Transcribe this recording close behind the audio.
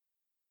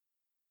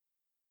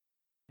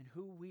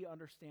who we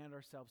understand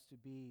ourselves to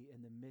be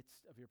in the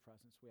midst of your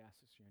presence. We ask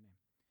this in your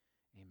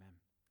name. Amen.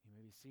 You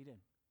may be seated.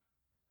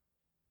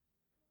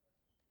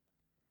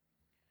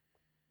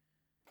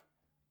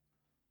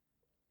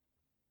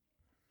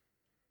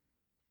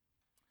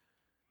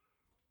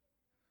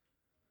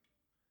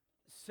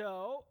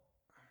 So,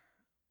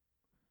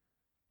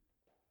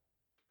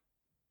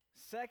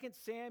 2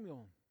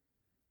 Samuel.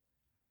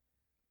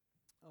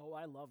 Oh,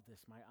 I love this.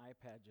 My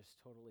iPad just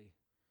totally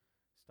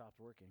stopped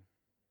working.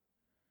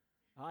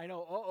 I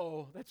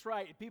know. That's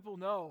right. People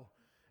know.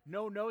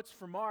 No notes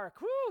for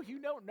Mark. Whoo, you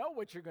don't know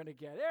what you're going to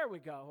get. There we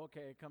go.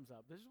 Okay, it comes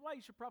up. This is why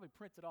you should probably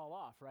print it all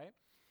off, right?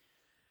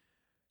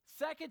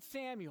 2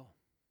 Samuel.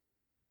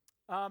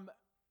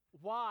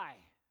 Why?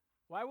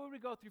 Why would we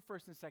go through 1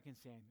 and 2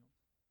 Samuel?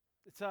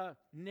 It's a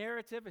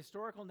narrative,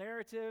 historical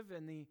narrative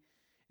in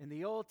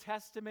the Old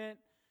Testament.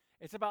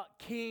 It's about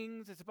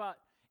kings. It's about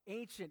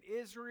ancient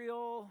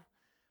Israel.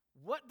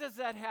 What does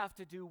that have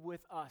to do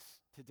with us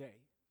today?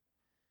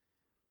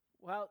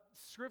 Well,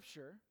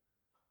 Scripture,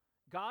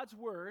 God's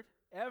Word,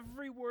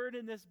 every word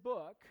in this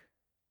book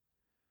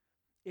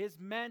is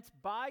meant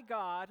by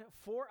God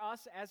for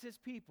us as His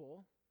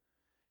people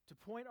to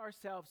point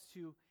ourselves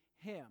to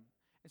Him.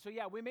 And so,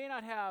 we may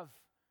not have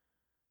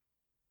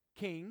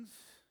kings.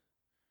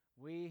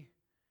 We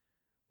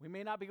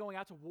may not be going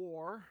out to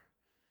war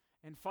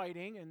and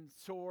fighting and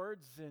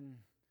swords and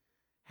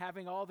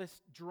having all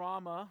this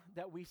drama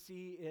that we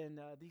see in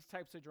this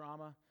type of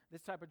drama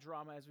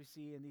as we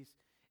see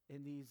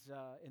in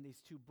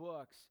these two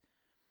books.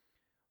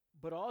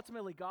 But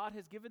ultimately, God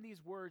has given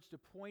these words to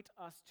point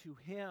us to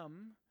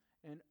Him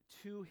and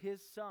to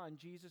His Son,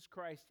 Jesus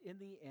Christ, in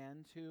the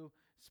end, who,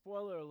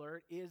 spoiler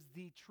alert, is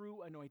the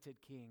true anointed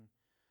King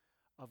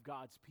of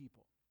God's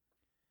people.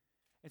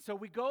 And so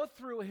we go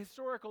through a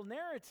historical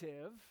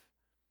narrative.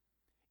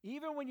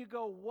 Even when you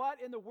go,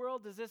 what in the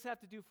world does this have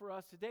to do for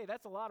us today?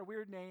 That's a lot of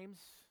weird names.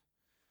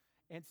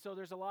 And so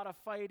there's a lot of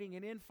fighting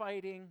and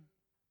infighting.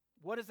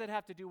 What does that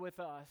have to do with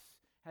us?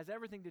 Has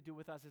everything to do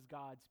with us as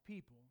God's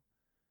people.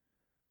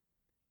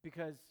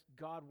 Because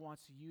God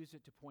wants to use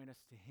it to point us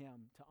to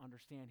Him, to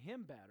understand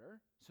Him better,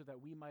 so that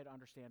we might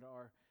understand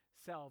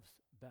ourselves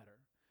better.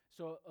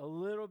 So a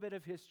little bit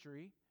of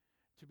history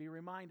to be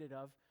reminded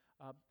of.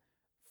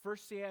 1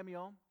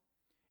 Samuel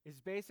is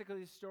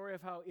basically the story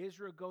of how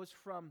Israel goes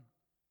from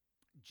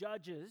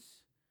judges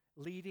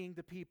leading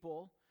the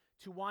people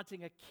to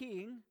wanting a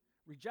king,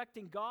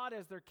 rejecting God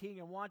as their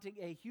king and wanting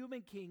a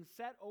human king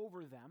set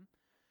over them.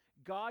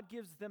 God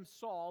gives them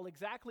Saul,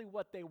 exactly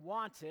what they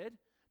wanted,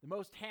 the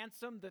most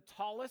handsome, the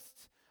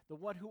tallest, the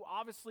one who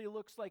obviously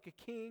looks like a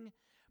king,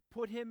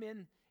 put him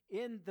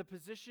in the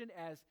position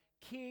as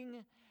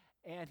king,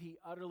 and he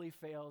utterly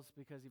fails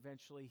because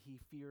eventually he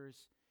fears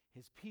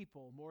his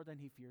people more than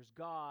he fears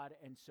God,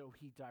 and so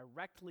he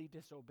directly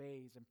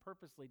disobeys and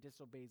purposely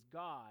disobeys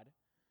God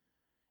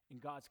in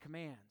God's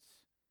commands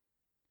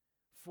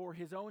for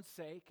his own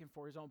sake and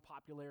for his own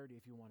popularity,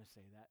 if you want to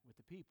say that, with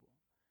the people.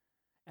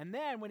 And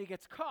then when he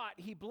gets caught,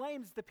 he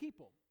blames the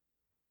people.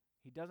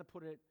 He doesn't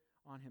put it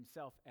on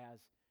himself as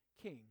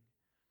king.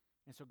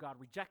 And so God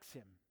rejects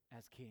him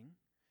as king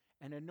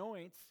and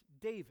anoints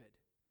David.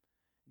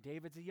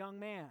 David's a young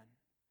man.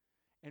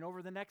 And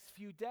over the next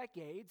few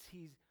decades,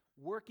 he's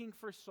working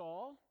for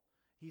Saul.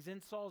 He's in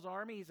Saul's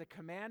army. He's a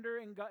commander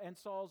in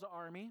Saul's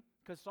army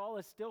because Saul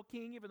is still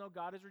king even though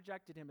God has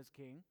rejected him as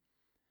king.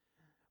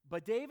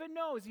 But David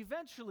knows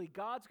eventually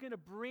God's going to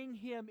bring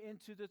him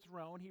into the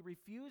throne. He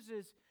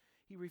refuses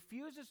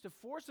to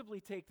forcibly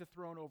take the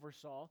throne over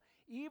Saul,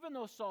 even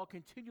though Saul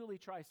continually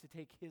tries to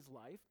take his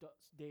life,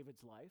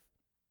 David's life.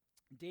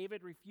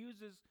 David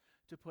refuses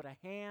to put a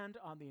hand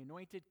on the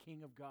anointed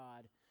king of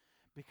God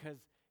because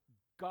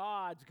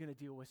God's going to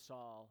deal with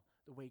Saul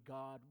the way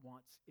God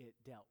wants it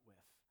dealt with.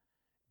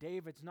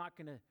 David's not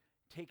going to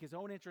take his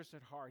own interests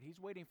at heart. He's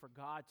waiting for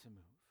God to move.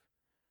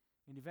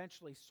 And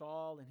eventually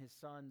Saul and his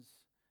sons,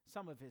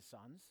 some of his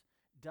sons,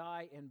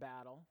 die in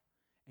battle.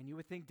 And you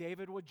would think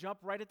David would jump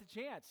right at the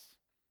chance.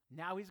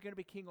 Now he's going to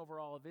be king over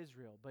all of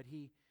Israel. But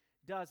he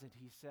doesn't.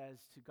 He says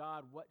to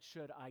God, what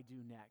should I do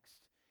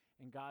next?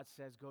 And God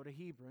says, go to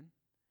Hebron,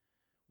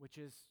 which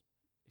is,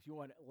 if you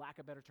want, lack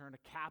of a better term,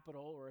 a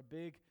capital or a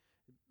big,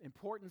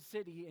 important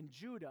city in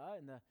Judah,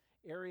 in the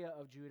area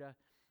of Judah.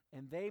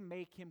 And they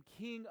make him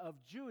king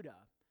of Judah.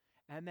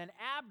 And then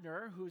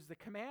Abner, who's the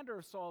commander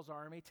of Saul's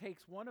army,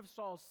 takes one of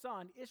Saul's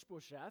son,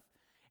 Ishbosheth,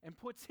 and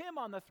puts him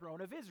on the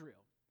throne of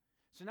Israel.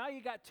 So now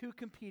you got two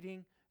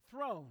competing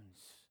thrones.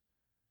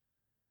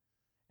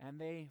 And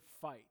they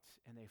fight,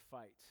 and they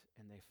fight,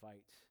 and they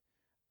fight.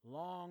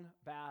 Long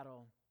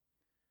battle.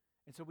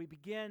 And so we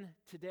begin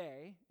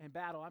today, and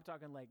battle, I'm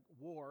talking like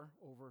war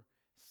over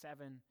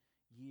 7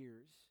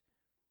 years.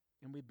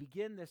 And we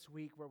begin this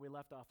week where we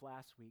left off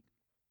last week,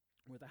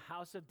 where the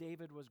house of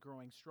David was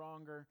growing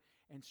stronger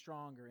and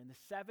stronger. In the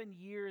 7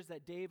 years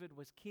that David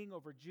was king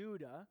over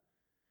Judah,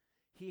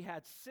 he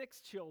had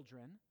 6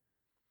 children,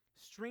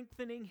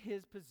 strengthening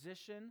his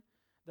position,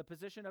 the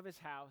position of his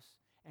house,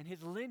 and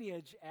his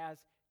lineage as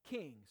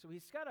king. So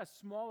he's got a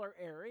smaller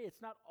area.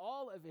 It's not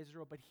all of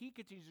Israel, but he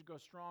continues to grow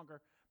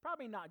stronger,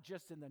 probably not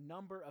just in the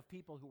number of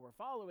people who were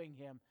following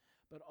him,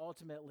 but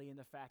ultimately in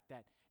the fact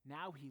that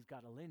now he's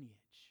got a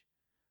lineage.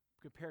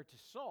 Compared to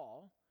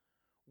Saul,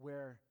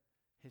 where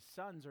his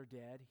sons are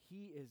dead,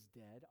 he is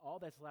dead. All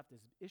that's left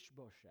is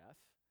Ishbosheth,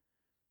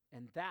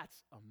 and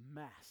that's a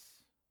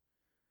mess.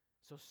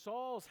 So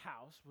Saul's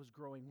house was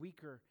growing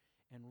weaker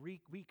and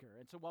weaker.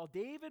 And so while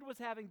David was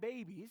having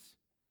babies,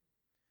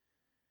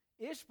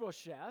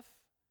 Ishbosheth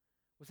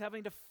was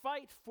having to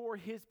fight for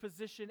his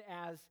position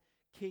as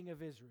king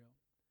of Israel.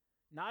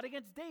 Not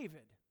against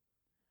David,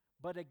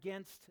 but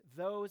against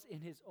those in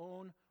his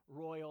own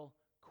royal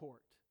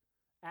court.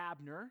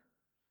 Abner,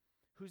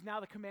 who's now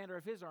the commander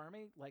of his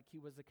army, like he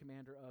was the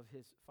commander of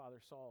his father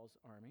Saul's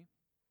army.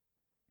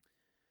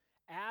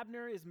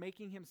 Abner is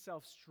making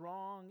himself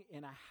strong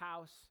in a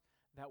house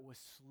that was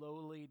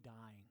slowly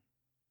dying.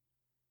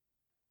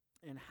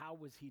 And how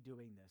was he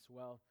doing this?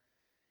 Well,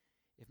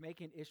 if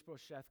making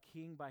Ishbosheth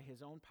king by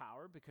his own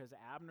power, because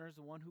Abner's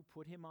the one who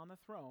put him on the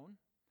throne,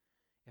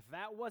 if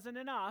that wasn't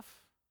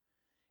enough,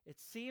 it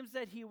seems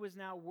that he was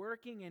now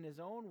working in his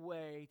own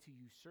way to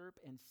usurp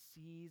and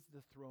seize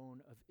the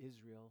throne of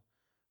Israel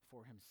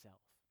for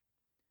himself.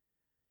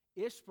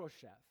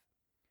 Ishbosheth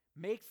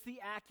makes the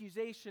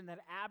accusation that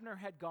Abner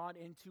had gone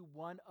into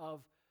one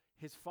of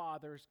his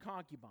father's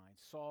concubines,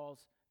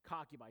 Saul's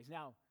concubines.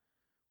 Now,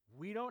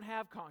 we don't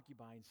have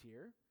concubines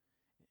here.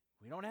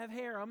 We don't have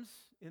harems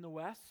in the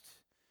West.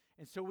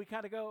 And so we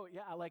kind of go,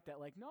 yeah, I like that.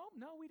 Like, no,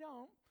 we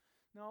don't.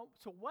 No.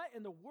 So what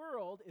in the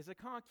world is a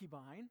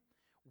concubine?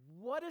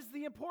 What is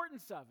the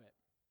importance of it?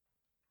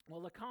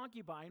 Well, a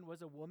concubine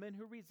was a woman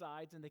who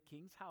resides in the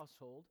king's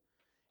household,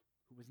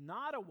 who was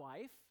not a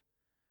wife,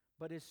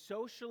 but is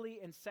socially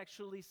and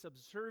sexually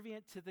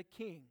subservient to the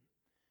king.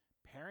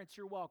 Parents,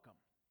 you're welcome.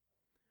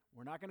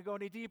 We're not going to go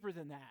any deeper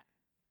than that.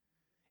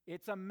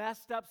 It's a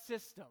messed up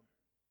system.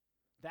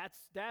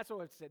 That's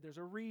what it said. There's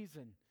a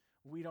reason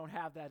we don't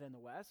have that in the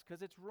West,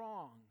 because it's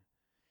wrong.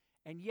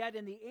 And yet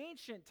in the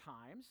ancient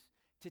times,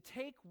 to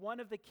take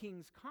one of the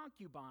king's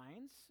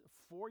concubines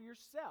for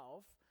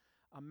yourself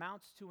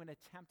amounts to an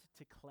attempt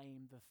to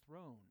claim the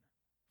throne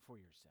for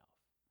yourself.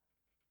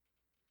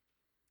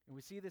 And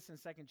we see this in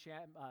 2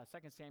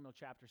 Samuel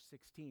chapter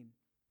 16.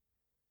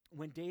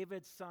 When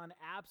David's son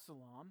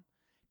Absalom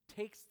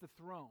takes the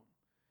throne,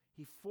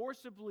 he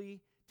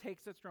forcibly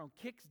takes the throne,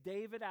 kicks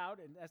David out,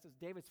 and as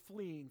David's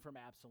fleeing from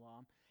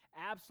Absalom.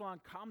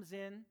 Absalom comes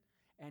in,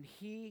 and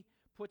he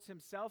puts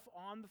himself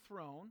on the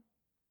throne,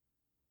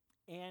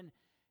 and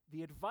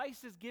the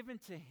advice is given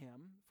to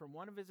him from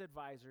one of his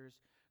advisors,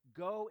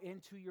 go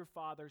into your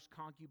father's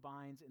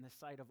concubines in the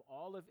sight of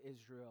all of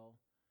Israel,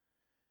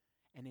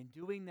 and in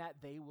doing that,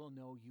 they will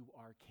know you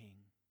are king.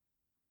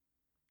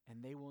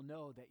 And they will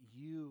know that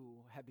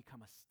you have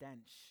become a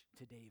stench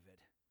to David.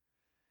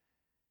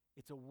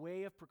 It's a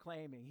way of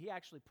proclaiming. He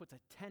actually puts a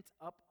tent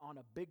up on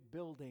a big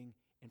building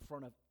in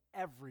front of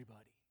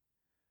everybody,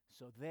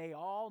 so they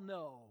all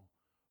know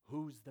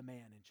who's the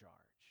man in charge.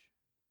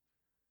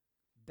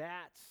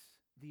 That's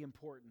the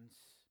importance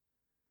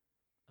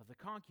of the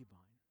concubine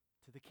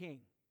to the king.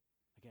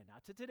 Again,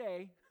 not to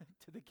today,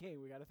 to the king.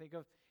 We got to think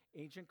of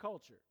ancient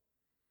culture.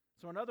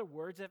 So in other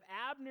words, if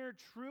Abner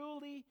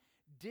truly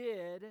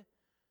did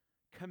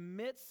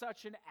commit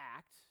such an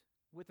act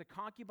with the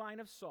concubine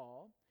of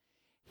Saul,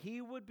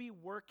 he would be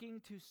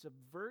working to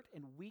subvert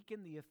and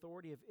weaken the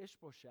authority of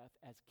Ishbosheth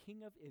as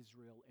king of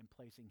Israel and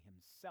placing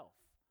himself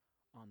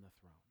on the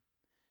throne.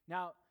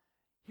 Now,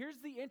 here's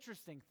the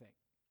interesting thing.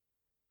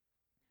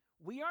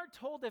 We aren't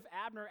told if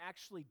Abner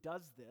actually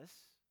does this,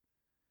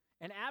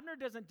 and Abner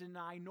doesn't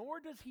deny, nor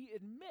does he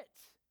admit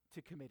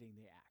to committing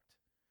the act.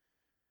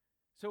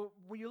 So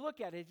when you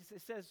look at it,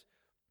 it says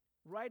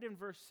right in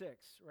verse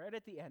 6, right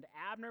at the end,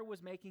 Abner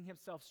was making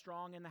himself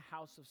strong in the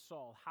house of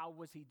Saul. How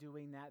was he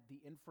doing that?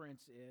 The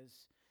inference is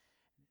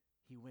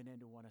he went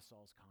into one of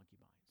Saul's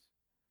concubines.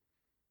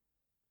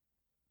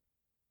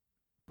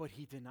 But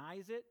he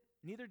denies it,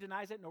 neither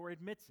denies it nor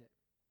admits it.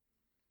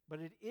 But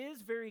it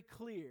is very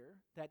clear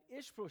that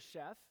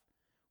Ishbosheth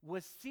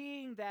was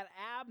seeing that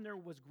Abner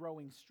was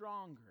growing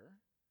stronger,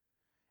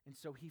 and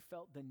so he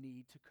felt the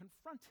need to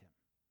confront him,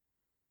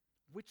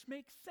 which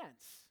makes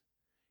sense.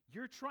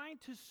 You're trying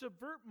to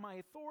subvert my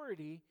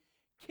authority,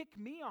 kick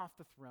me off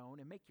the throne,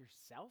 and make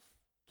yourself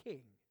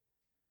king.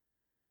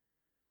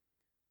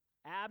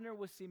 Abner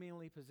was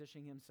seemingly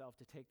positioning himself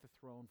to take the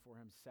throne for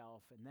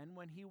himself, and then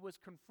when he was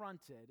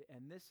confronted,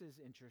 and this is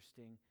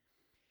interesting,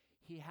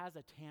 he has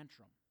a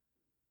tantrum.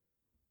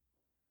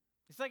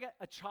 It's like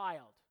a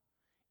child.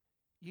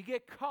 You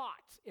get caught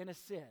in a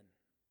sin,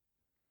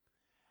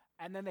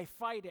 and then they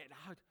fight it.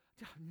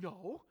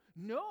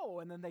 No,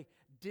 and then they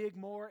dig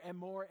more and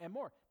more and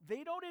more.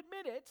 They don't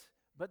admit it,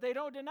 but they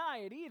don't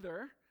deny it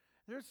either.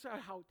 There's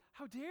how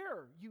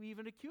dare you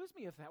even accuse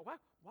me of that? Why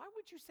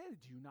would you say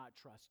that? Do you not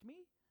trust me?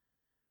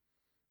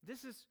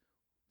 This is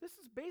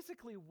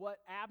basically what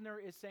Abner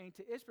is saying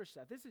to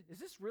Ishbosheth. Is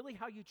this really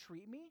how you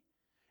treat me?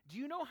 Do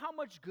you know how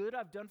much good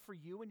I've done for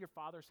you and your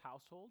father's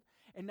household?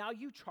 And now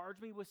you charge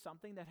me with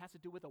something that has to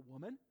do with a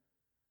woman?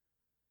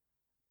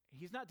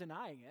 He's not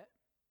denying it,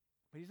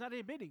 but he's not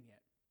admitting it.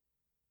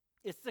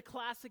 It's the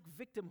classic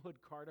victimhood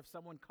card of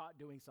someone caught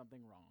doing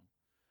something wrong.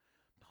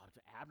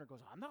 But Abner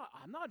goes,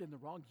 I'm not in the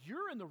wrong.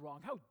 You're in the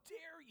wrong. How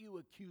dare you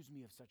accuse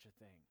me of such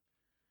a thing?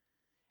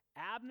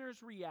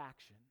 Abner's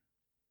reaction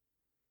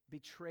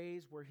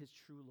betrays where his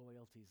true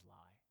loyalties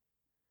lie.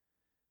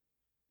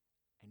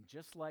 And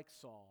just like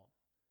Saul,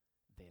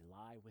 they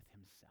lie with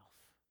himself.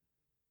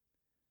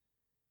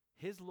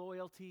 His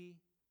loyalty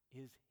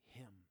is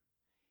him.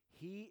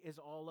 He is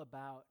all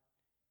about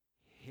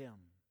him.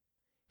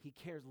 He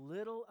cares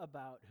little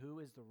about who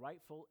is the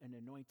rightful and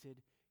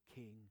anointed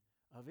king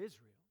of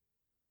Israel,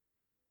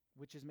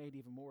 which is made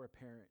even more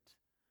apparent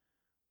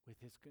with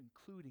his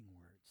concluding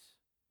words.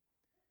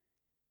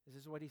 This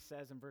is what he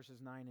says in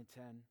verses 9 and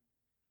 10.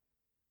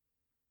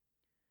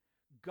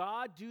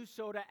 God do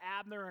so to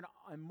Abner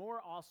and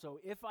more also,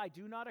 if I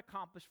do not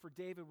accomplish for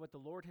David what the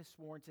Lord has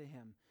sworn to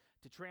him,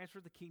 to transfer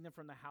the kingdom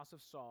from the house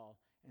of Saul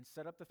and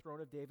set up the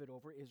throne of David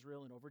over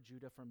Israel and over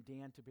Judah from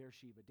Dan to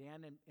Beersheba.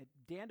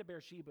 Dan to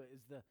Beersheba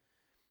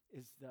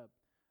is the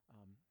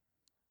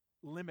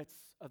limits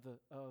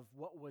of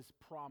what was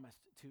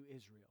promised to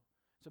Israel.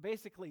 So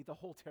basically the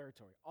whole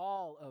territory,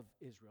 all of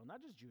Israel,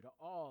 not just Judah,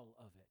 all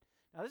of it.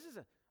 Now this is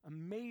an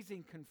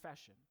amazing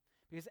confession,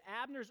 because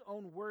Abner's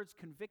own words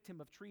convict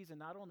him of treason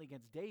not only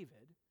against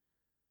David,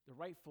 the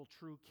rightful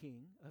true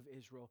king of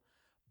Israel,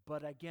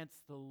 but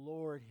against the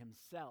Lord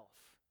himself.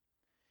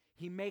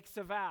 He makes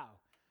a vow.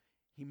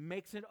 He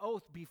makes an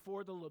oath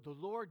before the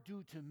Lord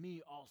do to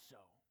me also.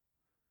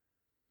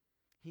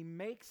 He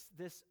makes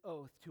this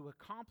oath to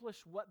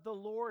accomplish what the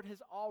Lord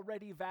has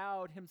already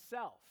vowed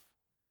himself.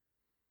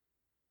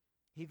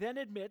 He then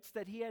admits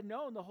that he had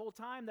known the whole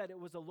time that it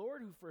was the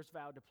Lord who first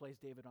vowed to place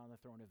David on the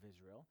throne of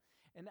Israel.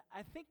 And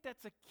I think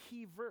that's a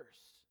key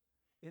verse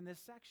in this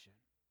section.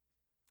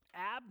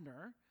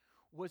 Abner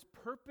was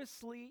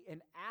purposely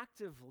and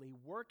actively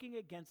working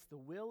against the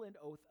will and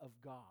oath of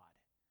God,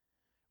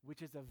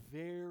 which is a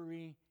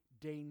very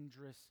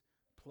dangerous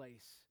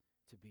place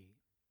to be.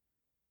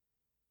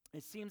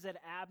 It seems that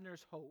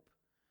Abner's hope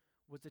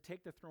was to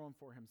take the throne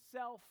for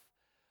himself,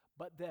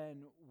 but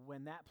then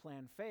when that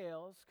plan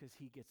fails, because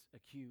he gets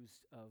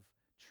accused of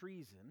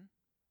treason,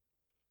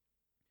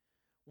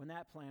 when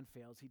that plan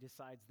fails, he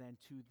decides then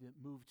to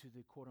move to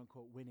the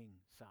quote-unquote winning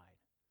side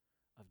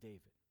of David,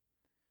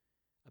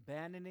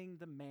 abandoning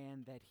the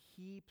man that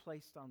he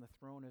placed on the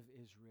throne of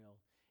Israel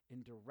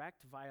in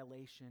direct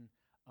violation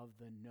of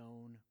the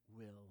known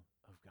will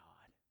of God.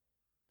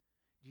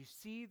 Do you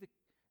see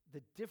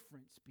the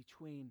difference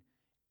between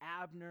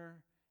Abner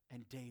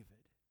and David?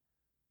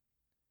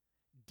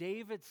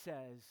 David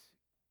says,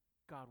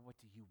 God, what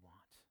do you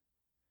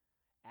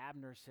want?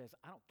 Abner says,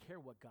 I don't care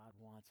what God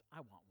wants. I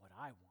want what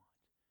I want.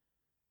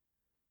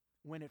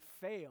 When it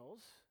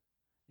fails,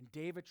 and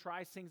David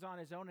tries things on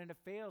his own and it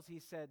fails, he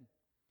said,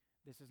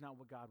 this is not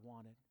what God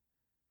wanted.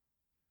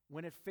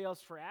 When it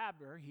fails for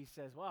Abner, he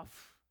says, well,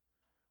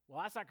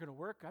 that's not going to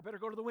work. I better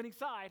go to the winning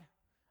side.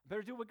 I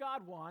better do what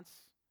God wants.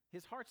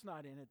 His heart's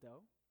not in it,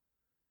 though.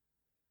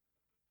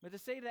 But to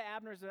say that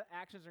Abner's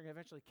actions are going to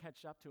eventually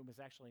catch up to him is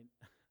actually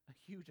a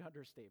huge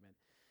understatement.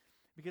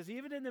 Because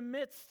even in the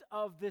midst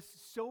of this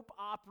soap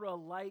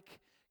opera-like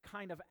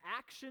kind of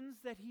actions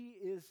that he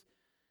is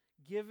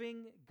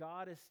giving,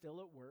 God is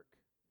still at work.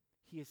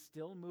 He is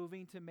still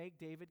moving to make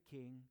David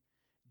king,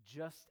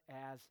 just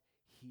as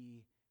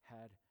he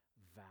had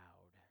vowed.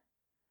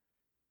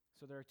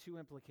 So there are two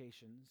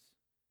implications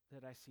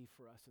that I see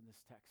for us in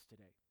this text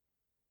today.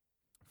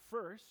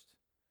 First,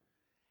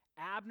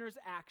 Abner's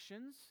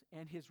actions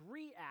and his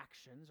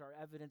reactions are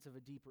evidence of a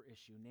deeper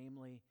issue,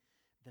 namely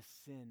the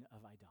sin of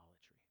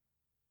idolatry.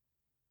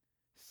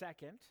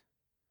 Second,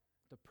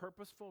 the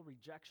purposeful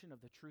rejection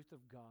of the truth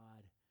of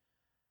God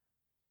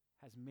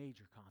has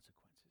major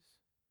consequences.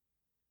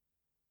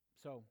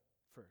 So,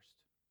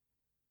 first,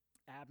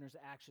 Abner's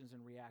actions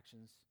and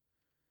reactions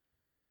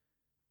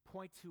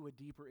point to a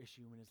deeper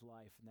issue in his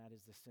life, and that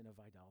is the sin of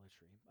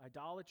idolatry.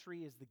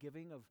 Idolatry is the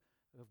giving of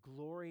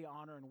glory,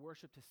 honor, and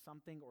worship to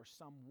something or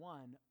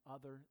someone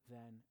other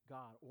than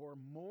God, or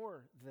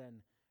more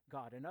than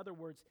God. In other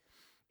words,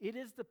 it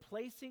is the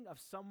placing of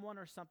someone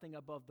or something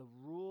above the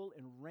rule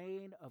and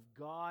reign of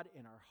God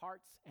in our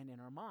hearts and in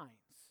our minds.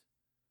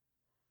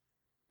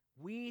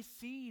 We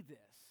see this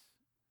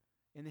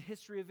in the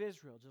history of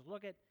Israel. Just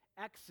look at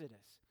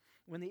Exodus,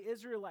 when the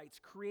Israelites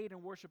create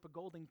and worship a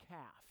golden calf.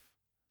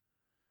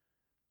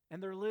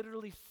 And they're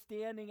literally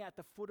standing at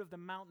the foot of the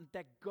mountain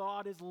that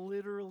God is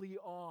literally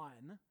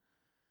on.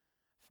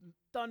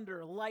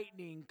 Thunder,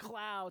 lightning,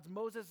 clouds.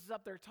 Moses is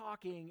up there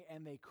talking,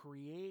 and they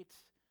create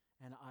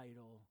an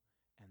idol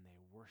and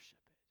they worship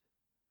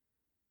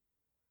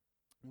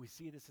it. We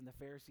see this in the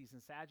Pharisees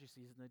and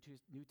Sadducees in the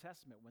New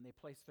Testament when they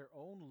place their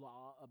own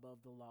law above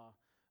the law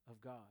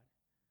of God.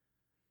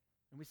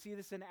 And we see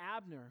this in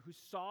Abner, who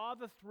saw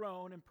the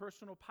throne and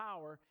personal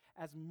power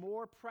as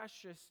more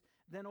precious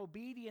than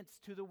obedience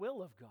to the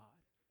will of God.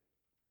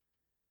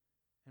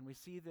 And we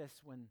see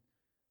this when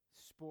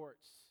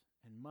sports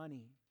and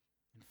money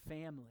and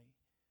family,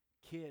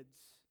 kids,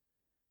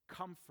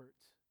 comfort,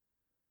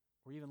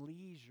 or even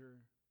leisure,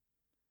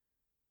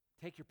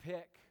 take your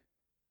pick,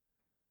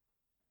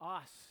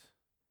 us,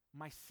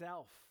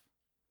 myself,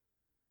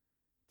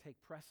 take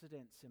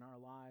precedence in our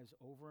lives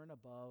over and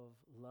above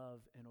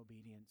love and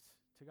obedience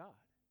to God.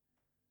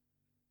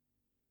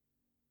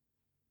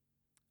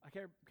 I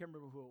can't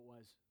remember who it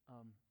was.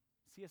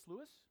 C.S.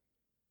 Lewis?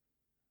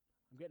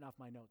 I'm getting off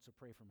my notes, so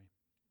pray for me.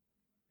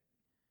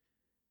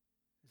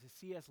 It's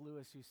C.S.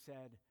 Lewis who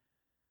said,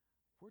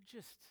 we're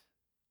just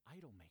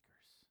idol makers.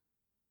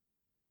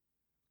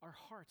 Our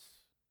hearts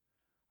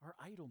are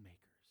idol makers.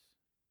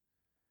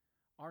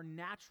 Our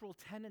natural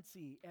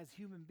tendency as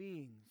human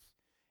beings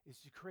is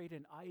to create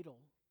an idol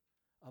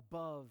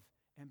above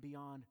and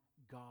beyond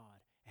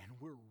God, and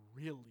we're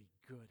really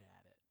good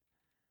at it.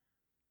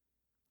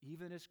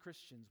 Even as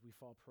Christians, we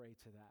fall prey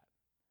to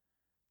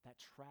that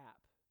trap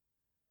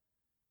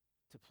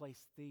to place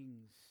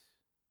things,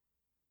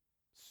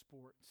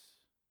 sports,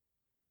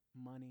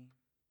 money,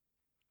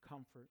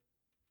 comfort,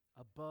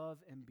 above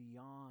and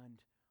beyond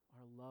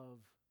our love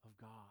of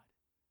God.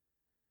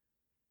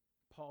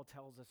 Paul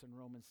tells us in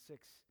Romans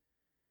 6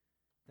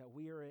 that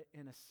we are,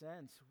 in a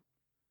sense,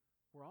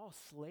 we're all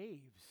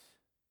slaves.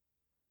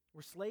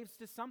 We're slaves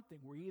to something.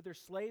 We're either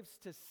slaves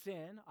to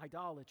sin,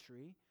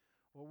 idolatry,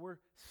 or we're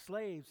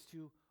slaves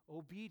to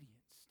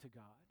obedience to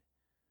God.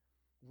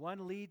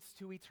 One leads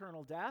to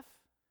eternal death.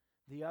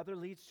 The other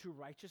leads to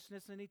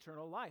righteousness and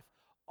eternal life.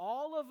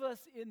 All of us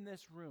in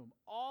this room,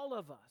 all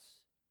of us,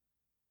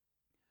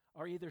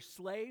 are either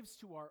slaves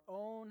to our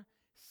own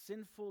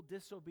sinful,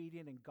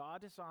 disobedient, and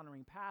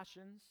God-dishonoring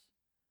passions,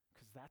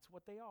 because that's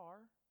what they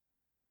are.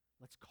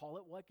 Let's call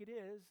it like it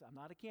is. I'm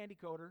not a candy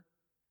coater.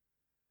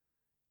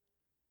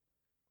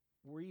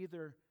 We're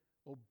either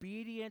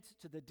obedient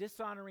to the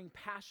dishonoring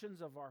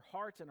passions of our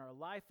heart and our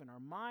life and our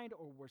mind,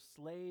 or we're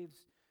slaves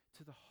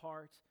to the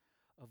heart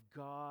of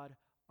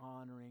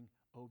God-honoring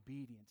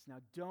obedience. Now,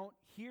 don't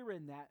hear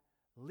in that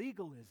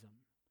legalism,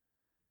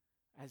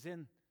 as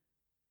in,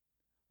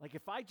 like,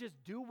 if I just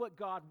do what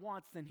God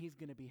wants, then he's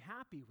going to be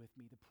happy with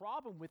me. The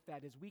problem with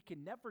that is we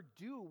can never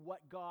do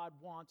what God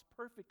wants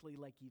perfectly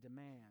like he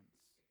demands.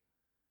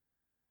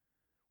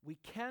 We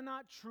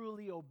cannot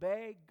truly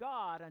obey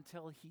God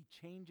until he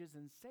changes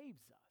and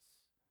saves us.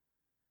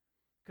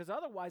 Because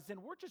otherwise,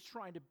 then we're just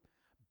trying to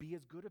be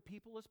as good a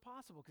people as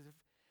possible. Because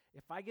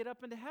if I get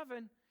up into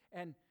heaven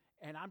and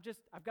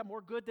I've got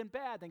more good than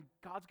bad, then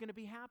God's going to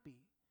be happy.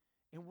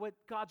 And what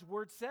God's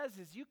word says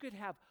is you could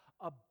have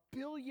 1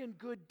 billion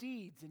good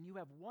deeds and you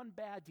have one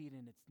bad deed,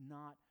 and it's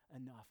not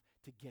enough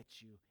to get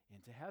you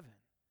into heaven.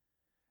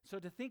 So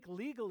to think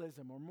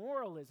legalism or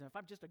moralism, if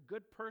I'm just a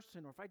good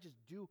person, or if I just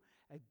do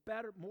a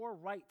better, more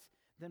right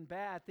than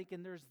bad,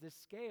 thinking there's this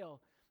scale,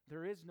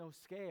 there is no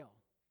scale.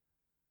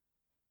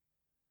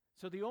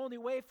 So the only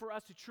way for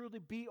us to truly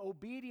be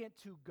obedient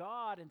to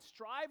God and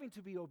striving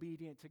to be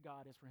obedient to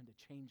God is for him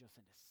to change us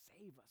and to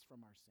save us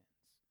from our sins.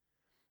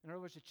 In other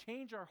words, to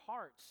change our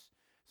hearts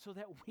so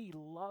that we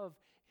love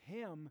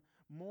him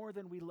more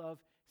than we love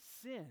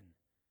sin.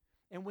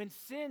 And when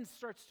sin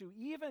starts to,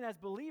 even as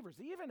believers,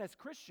 even as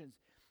Christians,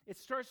 it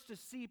starts to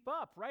seep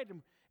up, right?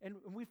 And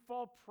we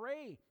fall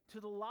prey to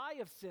the lie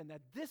of sin,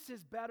 that this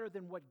is better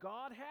than what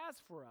God has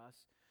for us.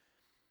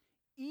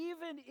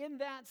 Even in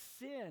that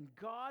sin,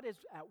 God is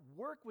at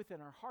work within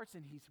our hearts,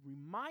 and he's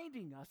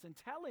reminding us and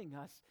telling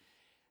us,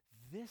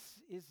 this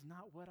is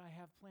not what I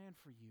have planned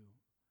for you.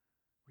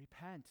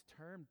 Repent,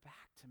 turn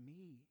back to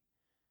me.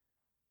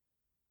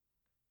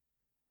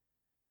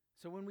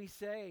 So when we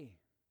say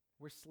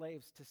we're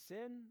slaves to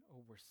sin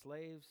or we're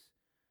slaves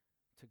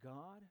to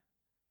God,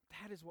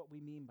 that is what we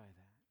mean by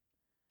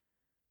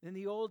that. In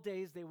the old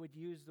days, they would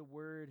use the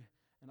word,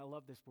 and I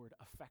love this word,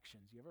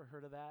 affections. You ever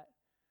heard of that?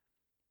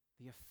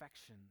 The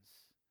affections,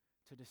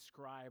 to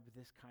describe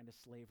this kind of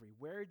slavery.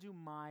 Where do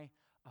my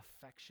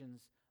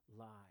affections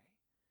lie?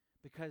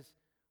 Because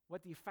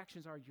what the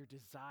affections are, your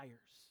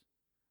desires,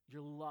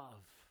 your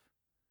love.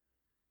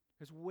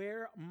 Because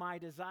where my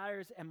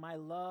desires and my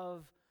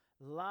love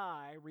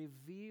lie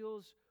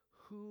reveals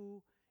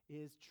who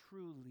is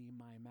truly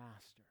my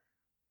master.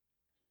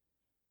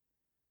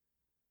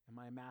 Am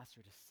I a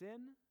master to sin,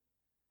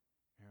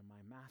 or am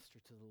I a master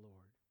to the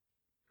Lord?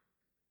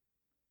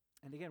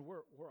 And again,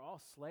 we're all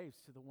slaves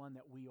to the one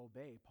that we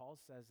obey. Paul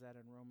says that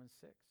in Romans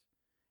 6.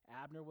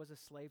 Abner was a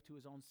slave to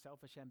his own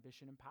selfish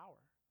ambition and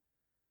power.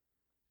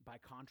 By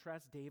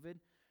contrast, David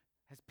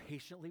has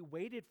patiently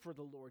waited for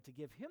the Lord to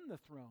give him the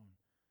throne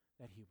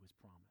that he was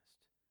promised.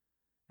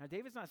 Now,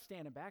 David's not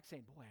standing back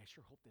saying, boy, I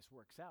sure hope this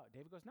works out.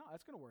 David goes, no,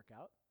 it's going to work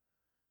out.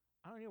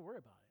 I don't need to worry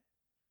about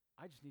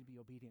it. I just need to be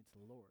obedient to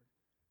the Lord.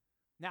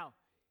 Now,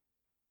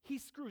 he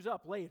screws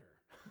up later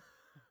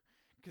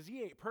because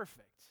he ain't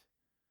perfect.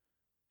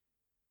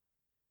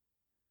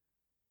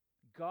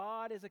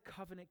 God is a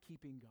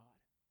covenant-keeping God,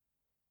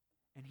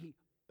 and he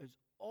is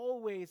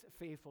always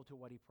faithful to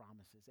what he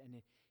promises.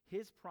 And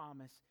his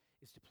promise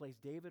is to place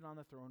David on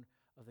the throne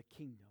of the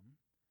kingdom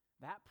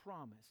that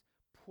promise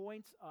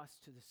points us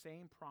to the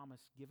same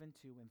promise given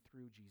to and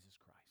through Jesus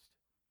Christ.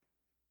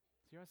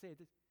 So you know what I'm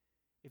saying?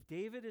 If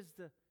David is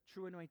the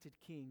true anointed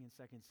king in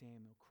 2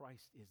 Samuel,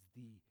 Christ is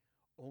the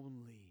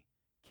only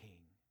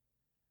king.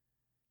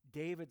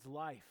 David's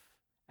life,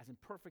 as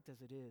imperfect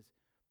as it is,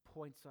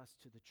 points us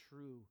to the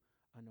true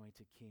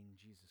anointed king,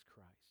 Jesus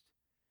Christ.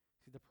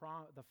 See,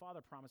 the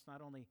Father promised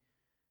not only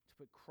to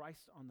put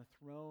Christ on the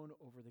throne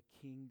over the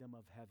kingdom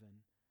of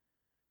heaven,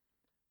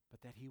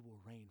 but that he will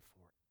reign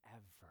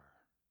forever.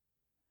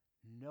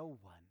 No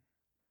one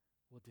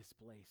will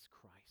displace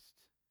Christ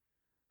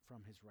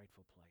from his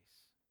rightful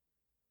place.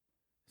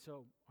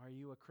 So, are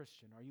you a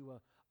Christian? Are you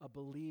a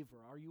believer?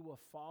 Are you a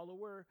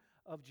follower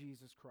of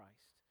Jesus Christ?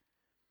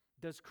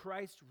 Does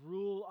Christ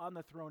rule on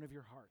the throne of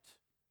your heart,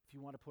 if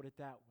you want to put it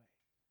that way?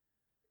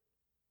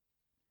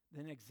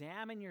 Then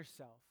examine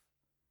yourself.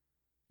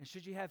 And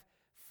should you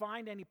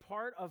find any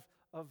part of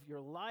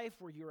your life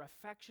where your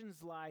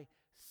affections lie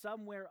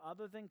somewhere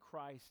other than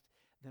Christ,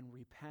 then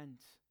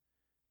repent,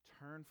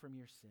 turn from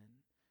your sin,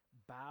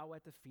 bow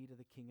at the feet of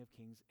the King of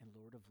Kings and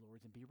Lord of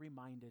Lords, and be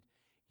reminded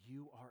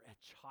you are a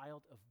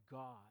child of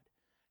God.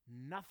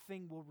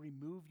 Nothing will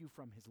remove you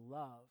from his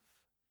love.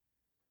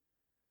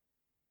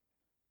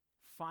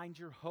 Find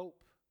your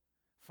hope,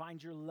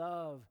 find your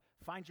love,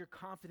 find your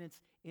confidence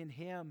in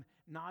him,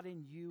 not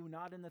in you,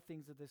 not in the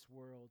things of this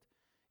world.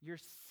 Your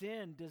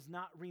sin does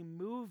not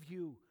remove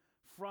you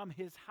from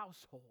his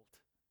household.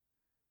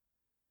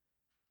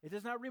 It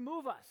does not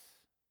remove us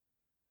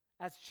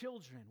as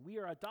children. We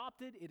are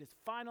adopted. It is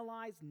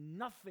finalized.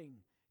 Nothing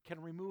can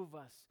remove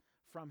us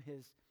from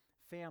his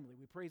family.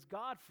 We praise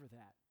God for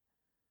that.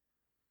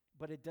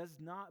 But it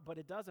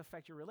does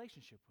affect your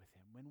relationship with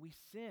him. When we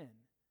sin,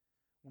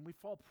 when we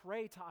fall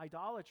prey to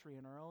idolatry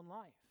in our own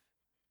life,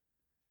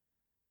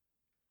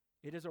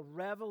 it is a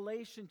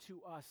revelation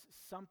to us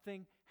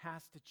something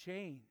has to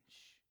change.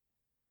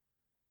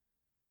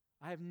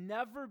 I have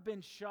never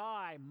been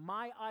shy.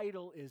 My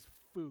idol is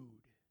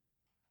food.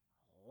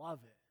 I love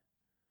it.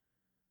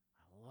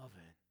 I love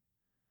it.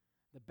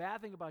 The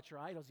bad thing about your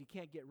idols, you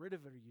can't get rid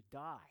of it or you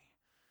die.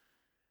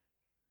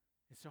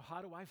 And so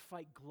how do I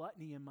fight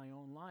gluttony in my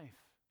own life?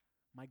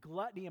 My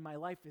gluttony in my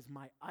life is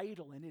my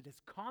idol, and it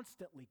is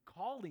constantly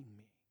calling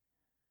me.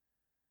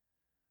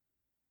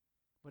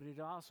 But it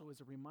also is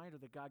a reminder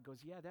that God goes,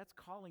 yeah, that's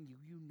calling you.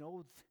 You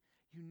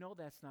know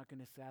that's not going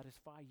to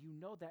satisfy. You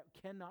know that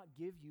cannot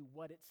give you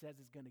what it says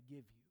is going to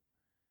give you.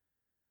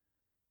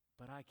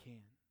 But I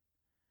can.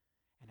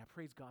 And I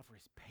praise God for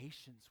his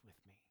patience with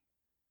me.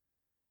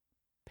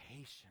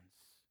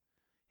 Patience.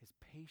 His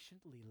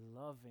patiently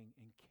loving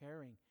and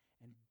caring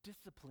and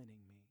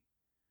disciplining me.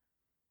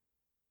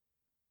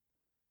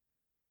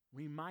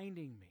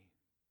 Reminding me,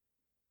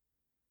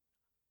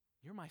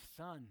 you're my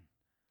son,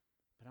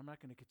 but I'm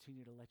not going to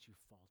continue to let you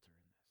falter in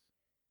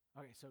this.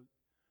 Okay, so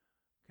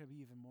could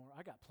be even more.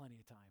 I got plenty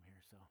of time here,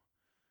 so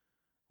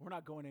we're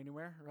not going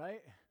anywhere,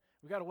 right?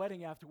 We got a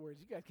wedding afterwards.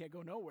 You guys can't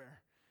go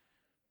nowhere.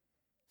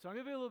 So I'm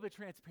going to be a little bit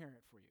transparent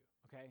for you,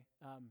 okay?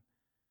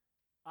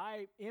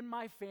 In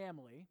my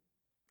family,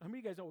 how many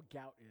of you guys know what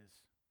gout is?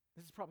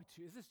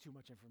 Is this too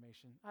much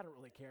information? I don't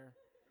really care.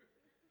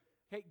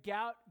 Okay,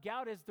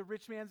 gout is the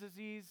rich man's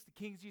disease. The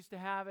kings used to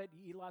have it.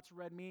 You eat lots of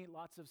red meat,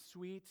 lots of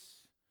sweets,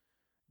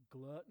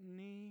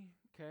 gluttony,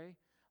 okay,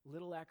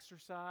 little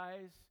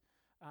exercise.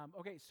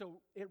 Okay,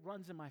 so it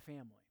runs in my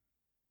family.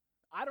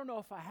 I don't know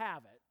if I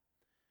have it,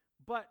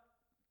 but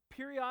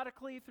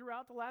periodically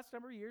throughout the last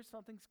number of years,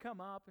 something's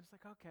come up. And it's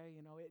like, okay,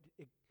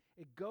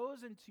 it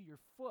goes into your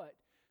foot,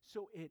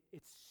 so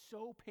it's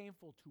so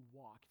painful to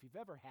walk. If you've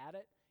ever had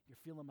it, you're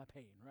feeling my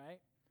pain, right?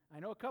 I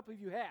know a couple of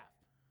you have.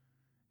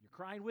 You're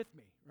crying with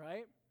me,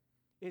 right?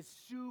 It's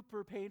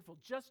super painful.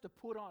 Just to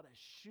put on a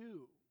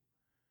shoe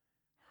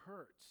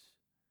hurts.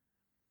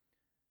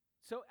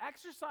 So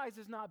exercise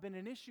has not been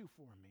an issue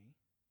for me,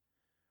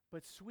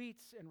 but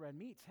sweets and red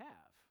meats have.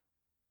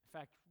 In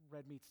fact,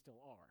 red meats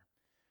still are.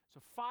 So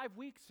 5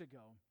 weeks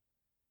ago,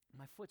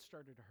 my foot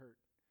started to hurt.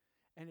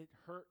 And it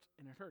hurt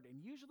and it hurt.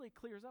 And usually it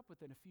clears up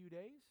within a few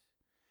days.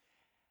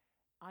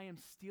 I am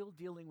still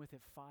dealing with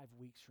it 5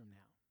 weeks from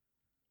now.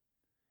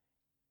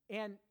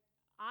 And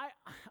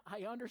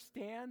I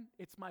understand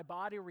it's my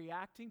body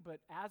reacting, but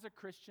as a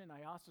Christian,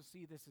 I also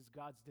see this as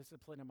God's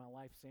discipline in my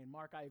life, saying,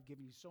 Mark, I have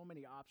given you so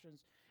many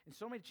options and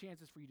so many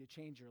chances for you to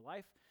change your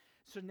life.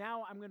 So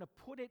now I'm going to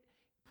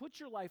put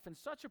your life in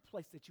such a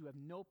place that you have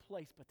no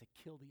place but to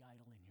kill the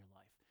idol in your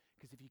life.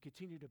 Because if you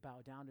continue to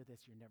bow down to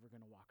this, you're never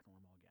going to walk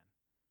normal again.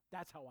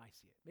 That's how I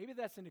see it. Maybe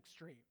that's an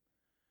extreme.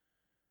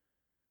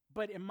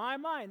 But in my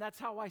mind, that's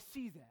how I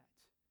see that.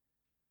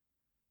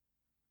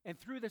 And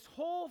through this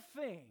whole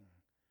thing,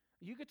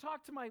 you could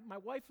talk to my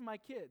wife and my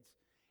kids.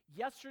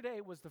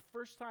 Yesterday was the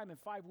first time in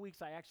 5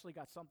 weeks I actually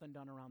got something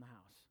done around the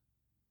house.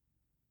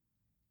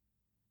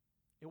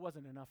 It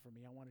wasn't enough for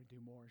me. I wanted to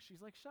do more.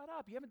 She's like, shut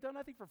up. You haven't done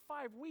nothing for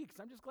 5 weeks.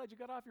 I'm just glad you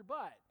got off your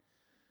butt.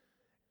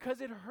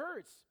 Because it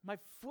hurts. My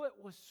foot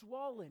was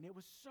swollen. It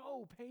was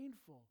so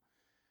painful.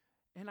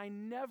 And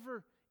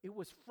it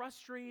was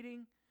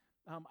frustrating,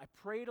 I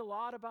prayed a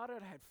lot about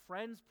it. I had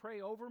friends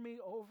pray over me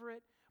over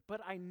it.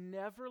 But I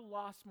never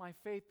lost my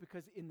faith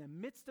because in the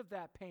midst of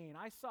that pain,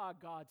 I saw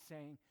God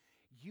saying,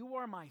 you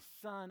are my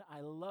son.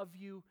 I love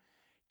you.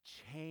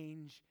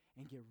 Change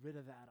and get rid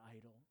of that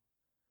idol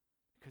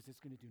because it's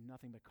going to do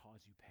nothing but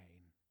cause you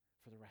pain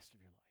for the rest of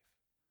your life.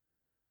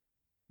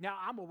 Now,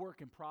 I'm a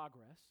work in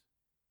progress.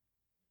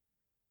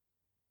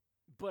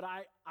 But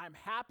I'm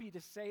happy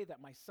to say that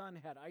my son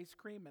had ice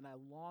cream and I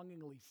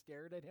longingly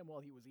stared at him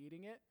while he was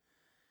eating it.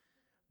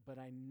 But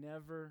I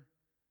never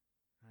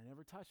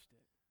touched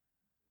it.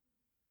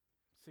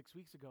 6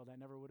 weeks ago, that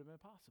never would have been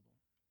possible.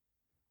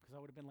 Because I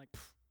would have been like,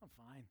 I'm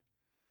fine.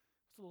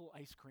 It's a little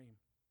ice cream,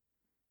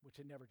 which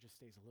it never just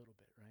stays a little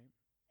bit, right?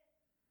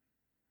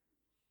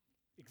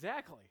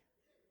 Exactly.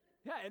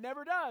 Yeah, it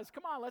never does.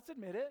 Come on, let's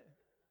admit it.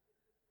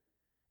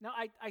 Now,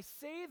 I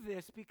say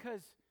this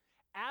because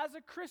as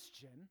a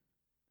Christian,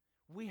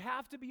 we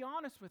have to be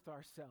honest with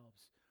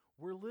ourselves.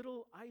 We're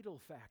little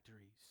idol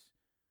factories.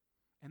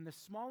 And the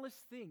smallest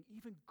thing,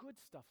 even good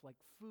stuff like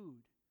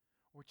food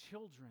or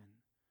children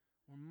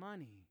or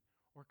money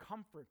or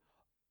comfort,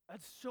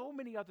 and so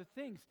many other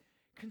things,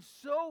 can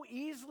so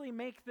easily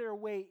make their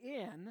way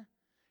in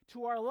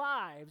to our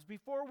lives.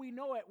 Before we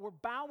know it, we're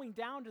bowing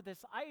down to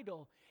this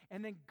idol,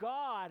 and then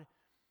God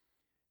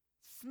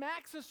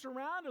smacks us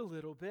around a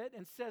little bit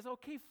and says,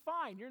 okay,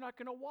 fine, you're not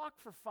going to walk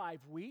for 5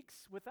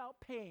 weeks without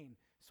pain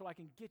so I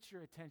can get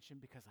your attention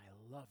because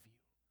I love you.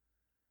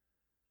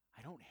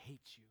 I don't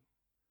hate you.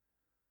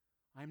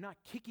 I'm not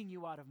kicking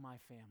you out of my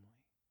family.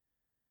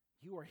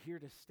 You are here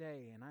to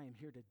stay, and I am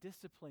here to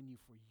discipline you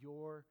for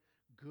your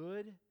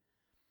good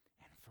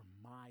and for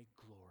my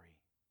glory.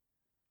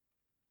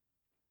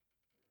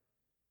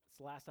 It's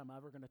the last time I'm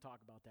ever going to talk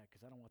about that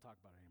because I don't want to talk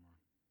about it anymore.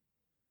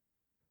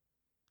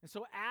 And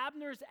so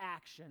Abner's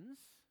actions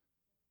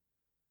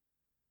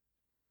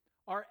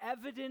are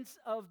evidence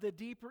of the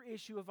deeper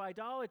issue of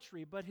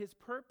idolatry, but his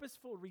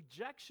purposeful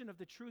rejection of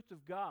the truth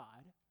of God.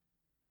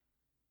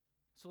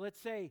 So let's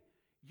say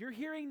you're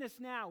hearing this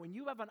now and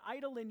you have an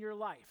idol in your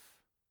life.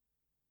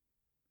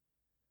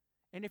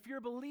 And if you're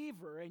a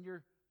believer and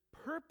you're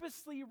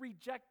purposely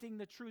rejecting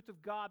the truth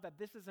of God that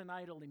this is an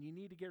idol and you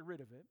need to get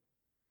rid of it,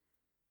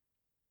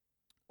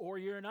 or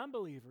you're an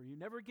unbeliever, you've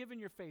never given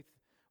your faith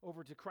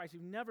over to Christ,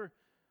 you've never,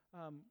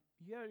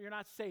 you're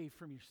not saved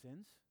from your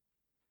sins.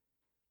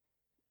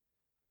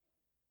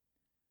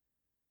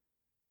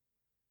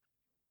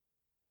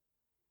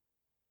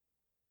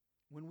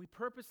 When we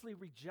purposely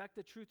reject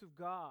the truth of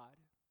God,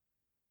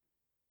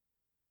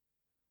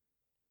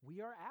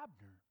 we are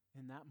Abner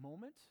in that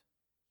moment,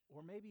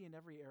 or maybe in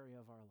every area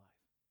of our life.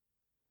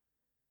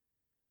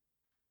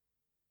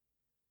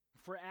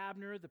 For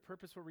Abner, the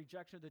purposeful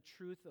rejection of the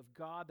truth of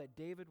God, that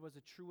David was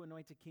a true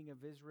anointed king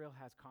of Israel,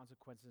 has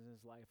consequences in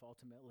his life.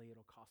 Ultimately,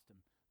 it'll cost him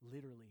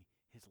literally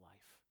his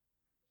life.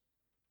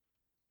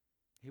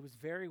 He was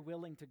very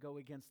willing to go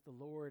against the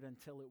Lord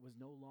until it was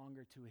no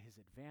longer to his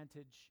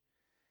advantage,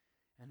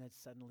 and then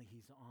suddenly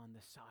he's on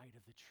the side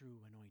of the true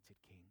anointed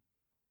king.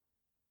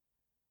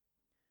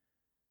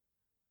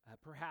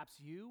 Perhaps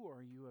you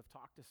have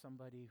talked to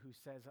somebody who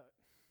says,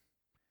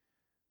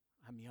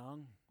 I'm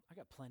young, I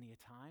got plenty of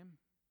time.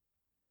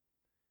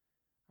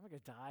 I'm not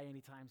going to die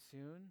anytime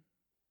soon.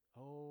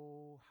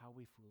 Oh, how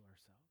we fool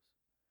ourselves.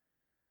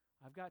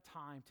 I've got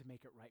time to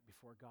make it right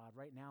before God.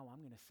 Right now, I'm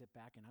going to sit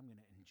back and I'm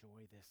going to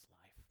enjoy this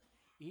life.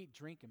 Eat,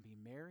 drink, and be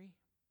merry.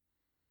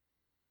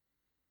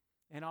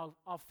 And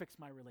I'll fix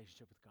my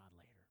relationship with God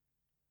later.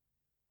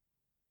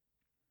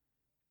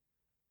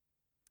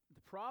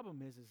 The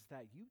problem is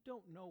that you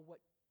don't know what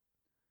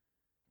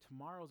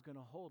tomorrow's going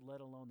to hold,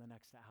 let alone the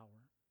next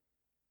hour.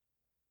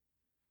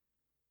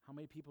 How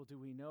many people do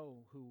we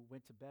know who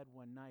went to bed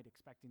one night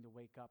expecting to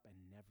wake up and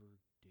never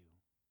do?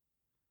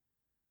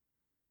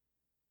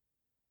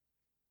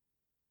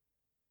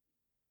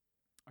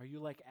 Are you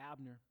like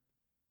Abner?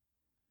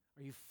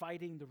 Are you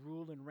fighting the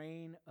rule and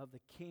reign of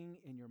the king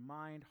in your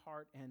mind,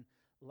 heart, and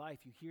life?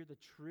 You hear the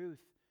truth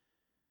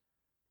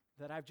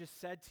that I've just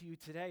said to you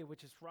today,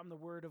 which is from the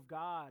Word of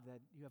God,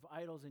 that you have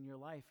idols in your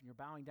life and you're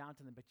bowing down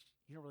to them, but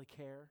you don't really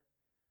care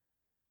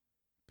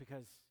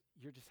because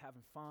you're just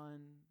having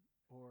fun,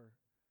 or,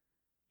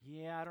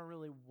 yeah, I don't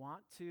really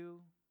want to. You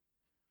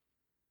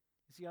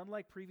see,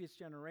 unlike previous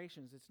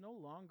generations, it's no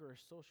longer a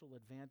social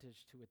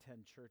advantage to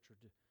attend church or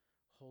to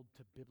hold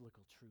to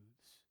biblical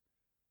truths.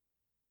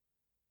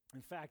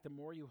 In fact, the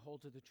more you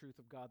hold to the truth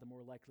of God, the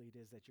more likely it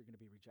is that you're going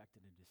to be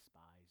rejected and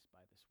despised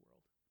by this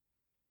world.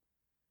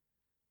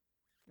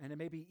 And it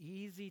may be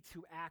easy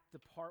to act the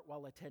part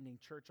while attending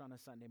church on a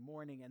Sunday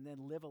morning and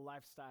then live a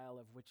lifestyle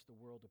of which the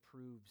world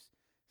approves,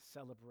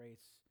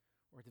 celebrates,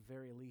 or at the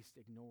very least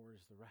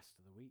ignores the rest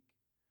of the week.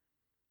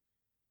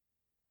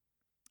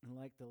 And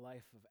like the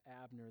life of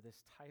Abner,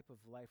 this type of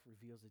life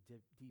reveals a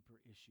deeper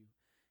issue.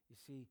 You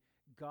see,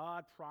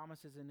 God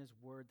promises in his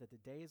word that the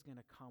day is going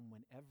to come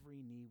when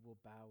every knee will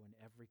bow and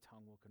every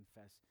tongue will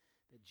confess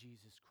that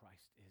Jesus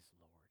Christ is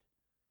Lord.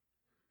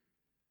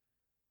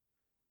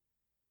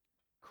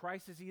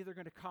 Christ is either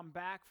going to come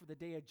back for the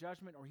day of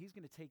judgment or he's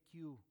going to take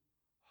you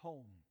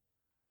home.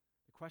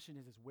 The question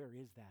is where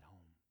is that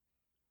home?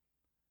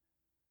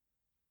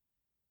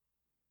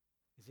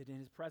 Is it in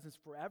his presence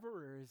forever,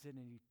 or is it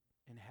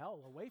in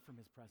hell away from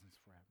his presence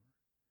forever?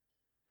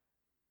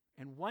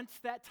 And once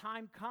that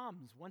time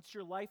comes, once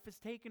your life is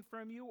taken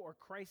from you or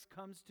Christ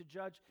comes to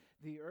judge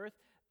the earth,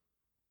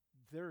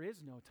 there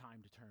is no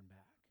time to turn back.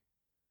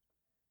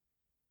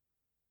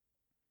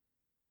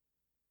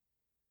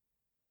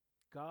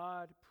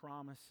 God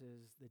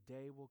promises the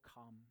day will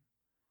come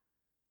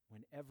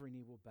when every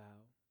knee will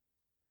bow,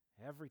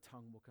 every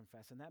tongue will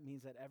confess. And that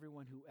means that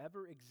everyone who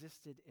ever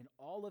existed in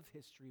all of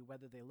history,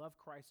 whether they love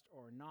Christ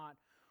or not,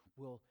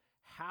 will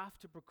have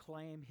to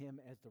proclaim him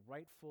as the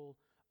rightful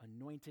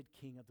anointed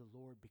king of the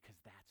Lord, because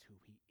that's who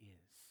he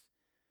is.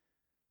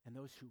 And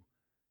those who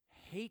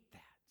hate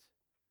that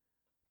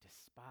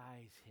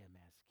despise him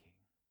as king.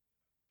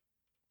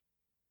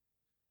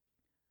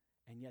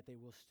 And yet they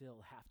will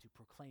still have to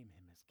proclaim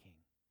him as king.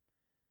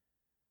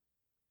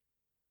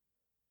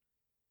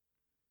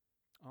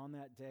 On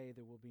that day,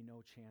 there will be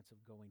no chance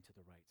of going to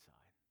the right side.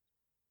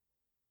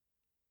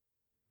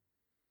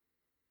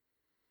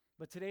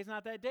 But today's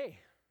not that day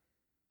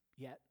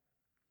yet.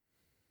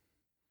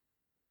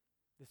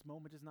 This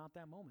moment is not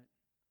that moment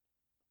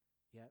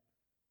yet.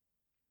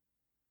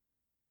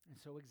 And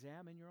so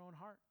examine your own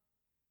heart.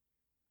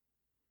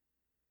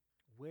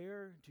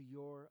 Where do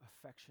your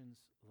affections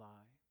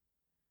lie?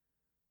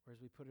 Or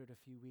as we put it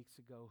a few weeks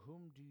ago,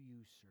 whom do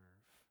you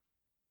serve?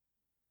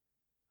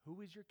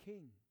 Who is your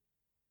king?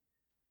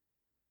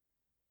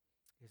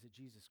 Is it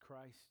Jesus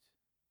Christ?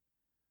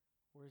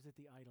 Or is it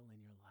the idol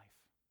in your life?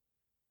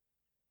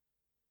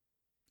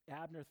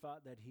 Abner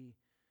thought that he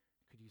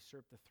could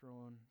usurp the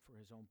throne for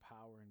his own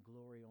power and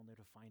glory, only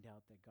to find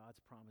out that God's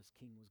promised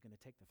king was going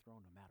to take the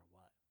throne no matter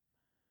what.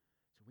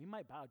 So we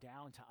might bow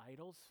down to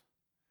idols,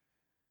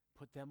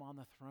 put them on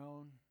the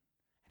throne,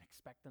 and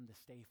expect them to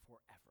stay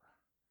forever.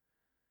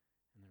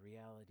 And the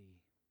reality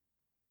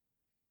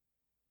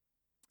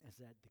is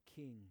that the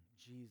king,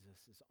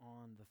 Jesus, is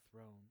on the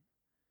throne,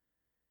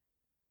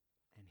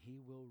 and he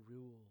will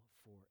rule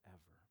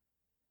forever.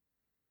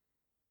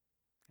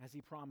 As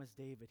he promised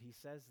David, he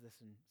says this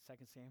in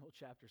 2 Samuel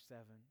chapter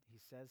 7. He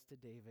says to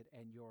David,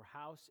 "And your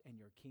house and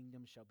your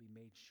kingdom shall be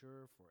made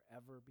sure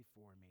forever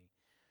before me.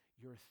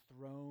 Your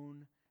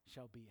throne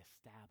shall be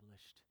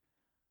established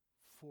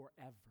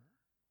forever."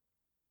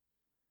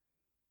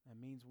 That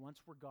means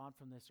once we're gone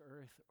from this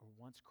earth, or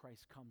once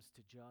Christ comes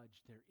to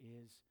judge, there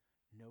is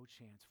no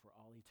chance for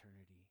all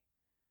eternity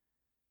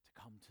to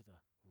come to the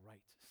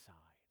right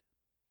side.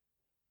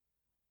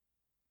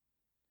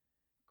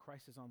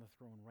 Christ is on the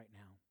throne right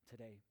now,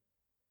 today,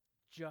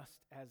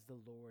 just as the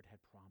Lord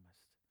had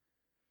promised.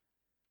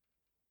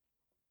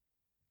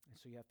 And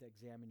so you have to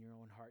examine your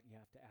own heart, and you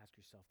have to ask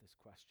yourself this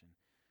question: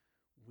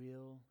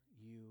 will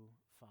you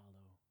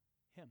follow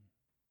him?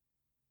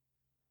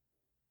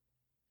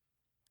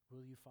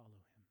 Will you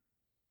follow him?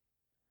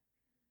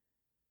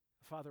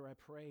 Father, I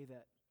pray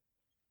that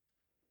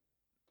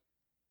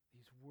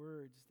these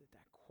words,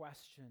 that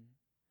question,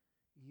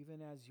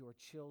 even as your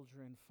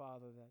children,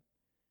 Father, that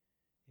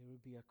it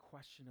would be a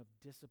question of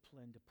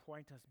discipline to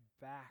point us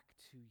back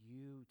to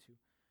you,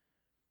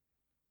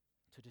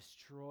 to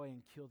destroy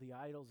and kill the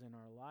idols in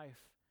our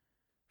life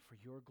for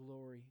your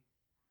glory,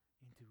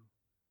 and to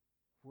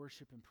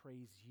worship and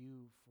praise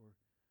you for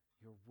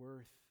your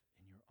worth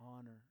and your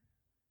honor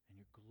and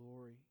your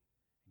glory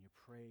and your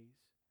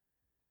praise.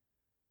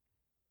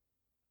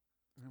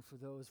 And for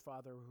those,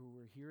 Father, who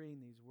are hearing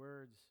these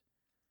words,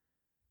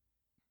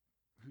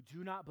 who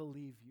do not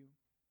believe you,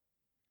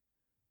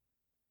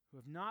 who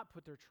have not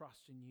put their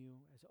trust in you,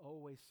 as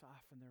always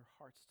soften their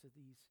hearts to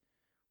these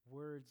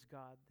words,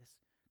 God, this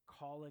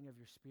calling of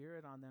your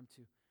Spirit on them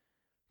to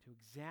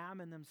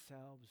examine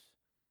themselves.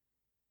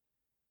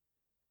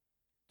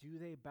 Do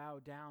they bow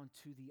down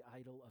to the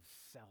idol of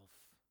self?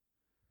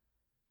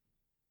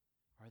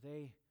 Are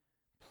they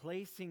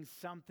placing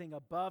something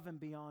above and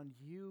beyond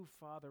you?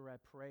 Father, I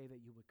pray that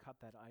you would cut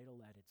that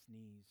idol at its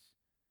knees.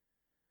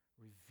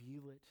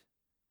 Reveal it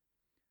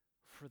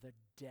for the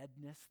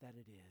deadness that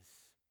it is,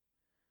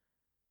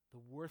 the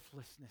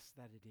worthlessness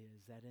that it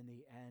is, that in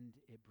the end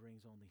it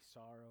brings only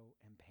sorrow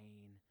and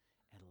pain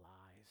and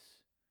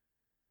lies.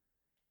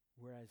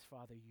 Whereas,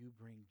 Father, you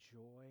bring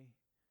joy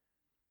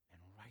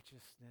and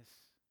righteousness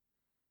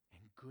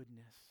and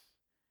goodness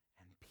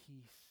and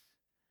peace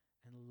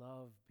and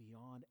love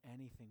beyond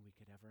anything we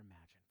could ever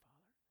imagine,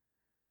 Father.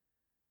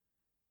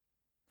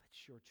 Let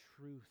your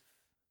truth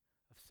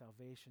of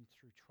salvation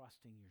through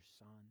trusting your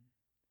Son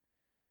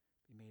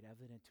be made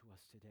evident to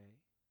us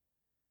today.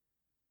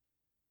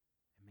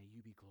 And may you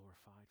be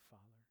glorified,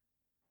 Father,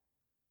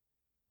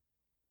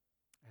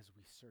 as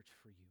we search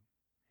for you.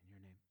 In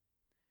your name,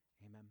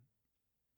 amen.